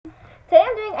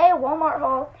doing a Walmart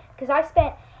haul because I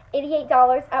spent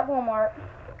 $88 at Walmart,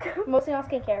 mostly on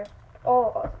skincare.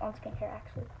 Oh, on skincare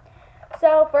actually.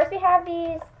 So first we have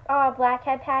these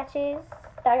blackhead patches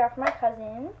that I got from my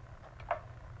cousin.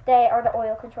 They are the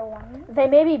oil control ones. They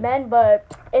may be men, but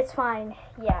it's fine.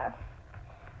 Yeah.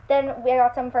 Then we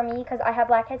got some for me because I have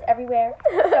blackheads everywhere,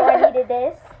 so I needed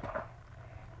this.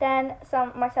 Then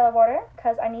some micellar water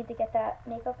because I need to get that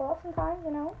makeup off sometimes,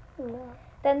 you know. Yeah.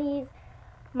 Then these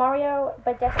Mario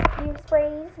Badescu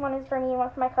sprays. One is for me and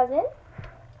one for my cousin.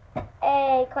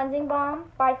 A cleansing balm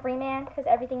by Freeman because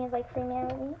everything is like Freeman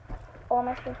with me. All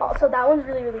my skincare. Also, that one's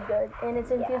really, really good, and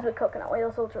it's infused Yeah. with coconut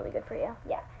oil, so it's really good for you.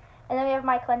 And then we have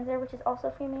my cleanser, which is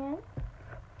also Freeman.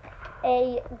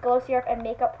 A glow syrup and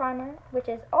makeup primer, which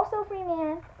is also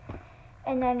Freeman.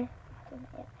 And then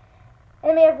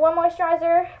we have one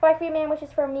moisturizer by Freeman, which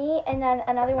is for me, and then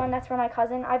another one that's for my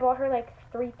cousin. I bought her like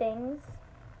 3 things.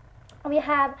 We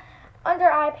have under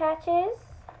eye patches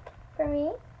for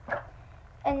me,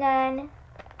 and then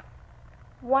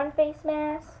 1 face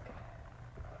mask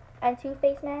and 2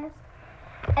 face masks.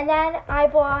 And then I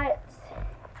bought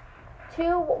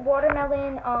 2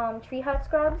 watermelon tree hut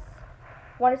scrubs.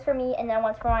 One is for me and then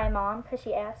one's for my mom because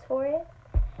she asked for it.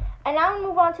 And now we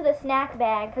move on to the snack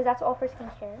bag because that's all for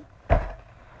skincare.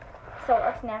 So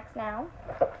our snacks now.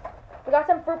 We got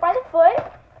some fruit by the foot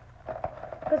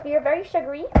because we are very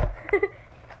sugary.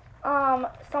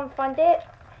 Some Fun It.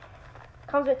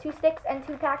 Comes with 2 sticks and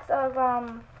 2 packs of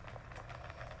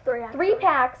 3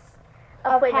 packs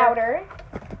of flavor. powder.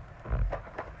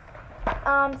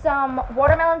 Some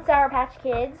watermelon Sour Patch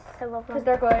Kids I love because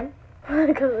them. they're good.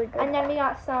 Because they're good. And then we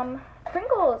got some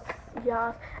Pringles.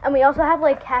 Yes. And we also have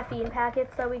like caffeine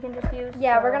packets that we can just use.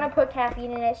 Yeah, so. we're gonna put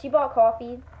caffeine in it. She bought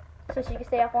coffee so she can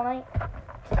stay up all night.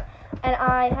 And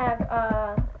I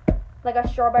have like a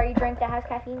strawberry drink that has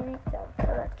caffeine in it. So So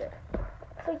that's good.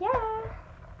 yeah.